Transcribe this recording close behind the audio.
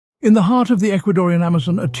In the heart of the Ecuadorian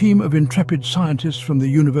Amazon, a team of intrepid scientists from the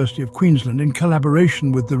University of Queensland, in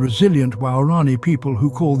collaboration with the resilient Waorani people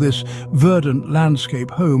who call this verdant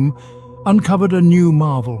landscape home, uncovered a new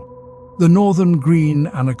marvel, the northern green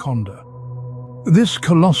anaconda. This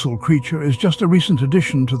colossal creature is just a recent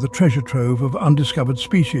addition to the treasure trove of undiscovered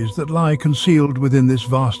species that lie concealed within this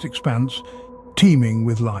vast expanse, teeming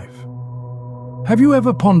with life. Have you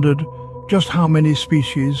ever pondered just how many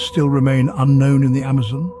species still remain unknown in the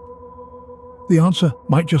Amazon? The answer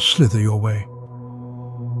might just slither your way.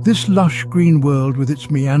 This lush green world with its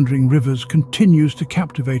meandering rivers continues to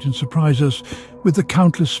captivate and surprise us with the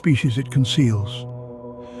countless species it conceals.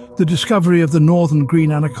 The discovery of the northern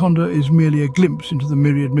green anaconda is merely a glimpse into the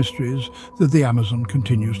myriad mysteries that the Amazon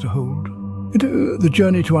continues to hold. The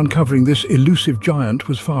journey to uncovering this elusive giant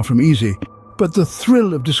was far from easy, but the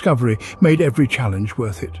thrill of discovery made every challenge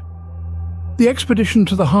worth it. The expedition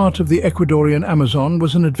to the heart of the Ecuadorian Amazon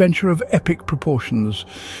was an adventure of epic proportions,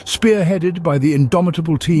 spearheaded by the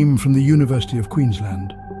indomitable team from the University of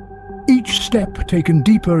Queensland. Each step taken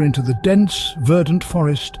deeper into the dense, verdant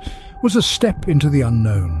forest was a step into the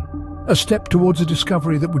unknown, a step towards a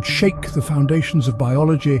discovery that would shake the foundations of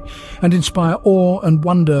biology and inspire awe and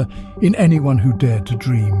wonder in anyone who dared to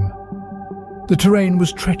dream. The terrain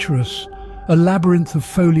was treacherous, a labyrinth of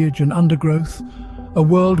foliage and undergrowth, a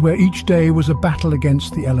world where each day was a battle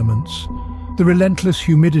against the elements. The relentless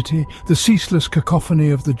humidity, the ceaseless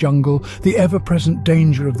cacophony of the jungle, the ever-present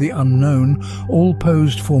danger of the unknown, all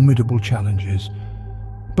posed formidable challenges.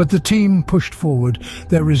 But the team pushed forward,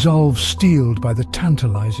 their resolve steeled by the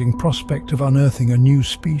tantalizing prospect of unearthing a new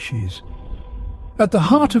species. At the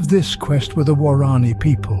heart of this quest were the Waorani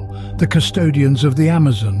people, the custodians of the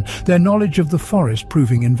Amazon, their knowledge of the forest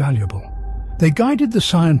proving invaluable. They guided the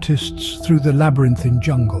scientists through the labyrinthine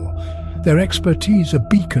jungle, their expertise a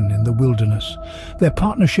beacon in the wilderness. Their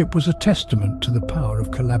partnership was a testament to the power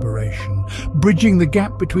of collaboration, bridging the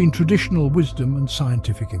gap between traditional wisdom and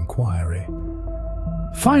scientific inquiry.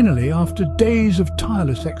 Finally, after days of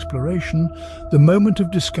tireless exploration, the moment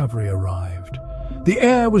of discovery arrived. The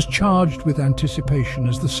air was charged with anticipation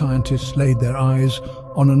as the scientists laid their eyes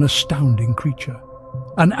on an astounding creature.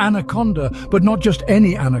 An anaconda, but not just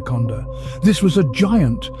any anaconda. This was a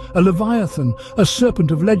giant, a leviathan, a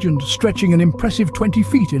serpent of legend stretching an impressive 20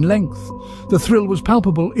 feet in length. The thrill was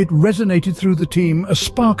palpable. It resonated through the team, a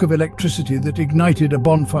spark of electricity that ignited a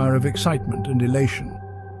bonfire of excitement and elation.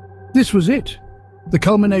 This was it, the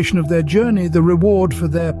culmination of their journey, the reward for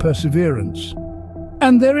their perseverance.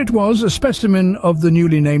 And there it was, a specimen of the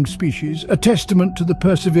newly named species, a testament to the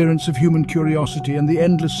perseverance of human curiosity and the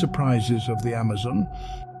endless surprises of the Amazon.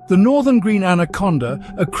 The northern green anaconda,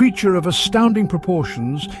 a creature of astounding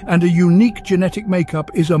proportions and a unique genetic makeup,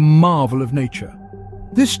 is a marvel of nature.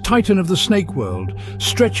 This titan of the snake world,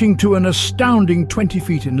 stretching to an astounding 20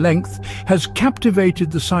 feet in length, has captivated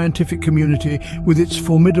the scientific community with its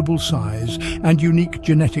formidable size and unique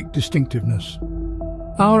genetic distinctiveness.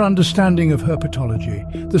 Our understanding of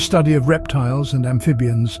herpetology, the study of reptiles and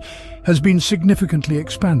amphibians, has been significantly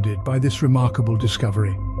expanded by this remarkable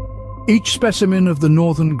discovery. Each specimen of the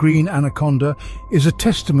northern green anaconda is a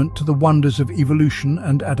testament to the wonders of evolution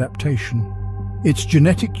and adaptation. Its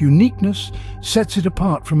genetic uniqueness sets it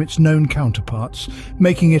apart from its known counterparts,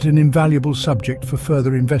 making it an invaluable subject for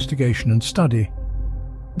further investigation and study.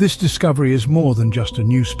 This discovery is more than just a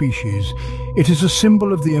new species. It is a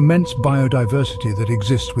symbol of the immense biodiversity that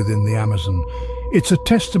exists within the Amazon. It's a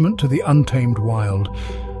testament to the untamed wild,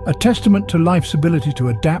 a testament to life's ability to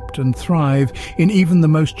adapt and thrive in even the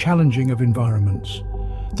most challenging of environments.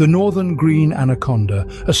 The northern green anaconda,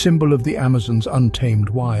 a symbol of the Amazon's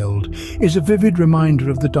untamed wild, is a vivid reminder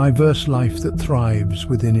of the diverse life that thrives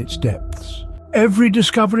within its depths. Every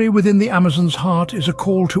discovery within the Amazon's heart is a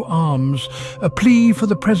call to arms, a plea for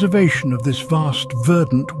the preservation of this vast,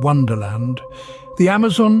 verdant wonderland. The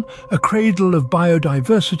Amazon, a cradle of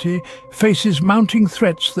biodiversity, faces mounting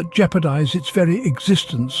threats that jeopardize its very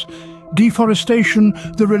existence. Deforestation,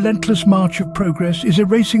 the relentless march of progress, is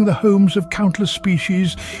erasing the homes of countless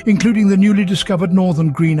species, including the newly discovered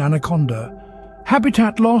northern green anaconda.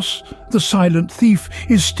 Habitat loss, the silent thief,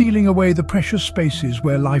 is stealing away the precious spaces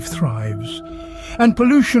where life thrives. And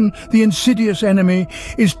pollution, the insidious enemy,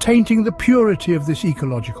 is tainting the purity of this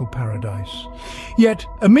ecological paradise. Yet,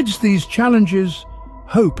 amidst these challenges,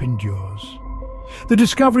 hope endures. The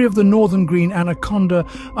discovery of the northern green anaconda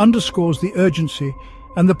underscores the urgency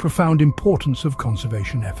and the profound importance of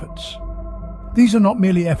conservation efforts. These are not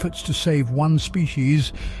merely efforts to save one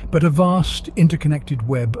species, but a vast, interconnected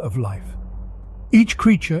web of life. Each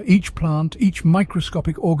creature, each plant, each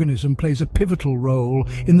microscopic organism plays a pivotal role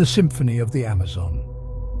in the symphony of the Amazon.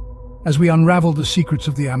 As we unravel the secrets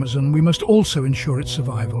of the Amazon, we must also ensure its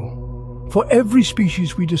survival. For every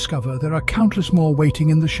species we discover, there are countless more waiting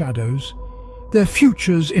in the shadows, their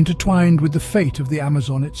futures intertwined with the fate of the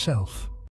Amazon itself.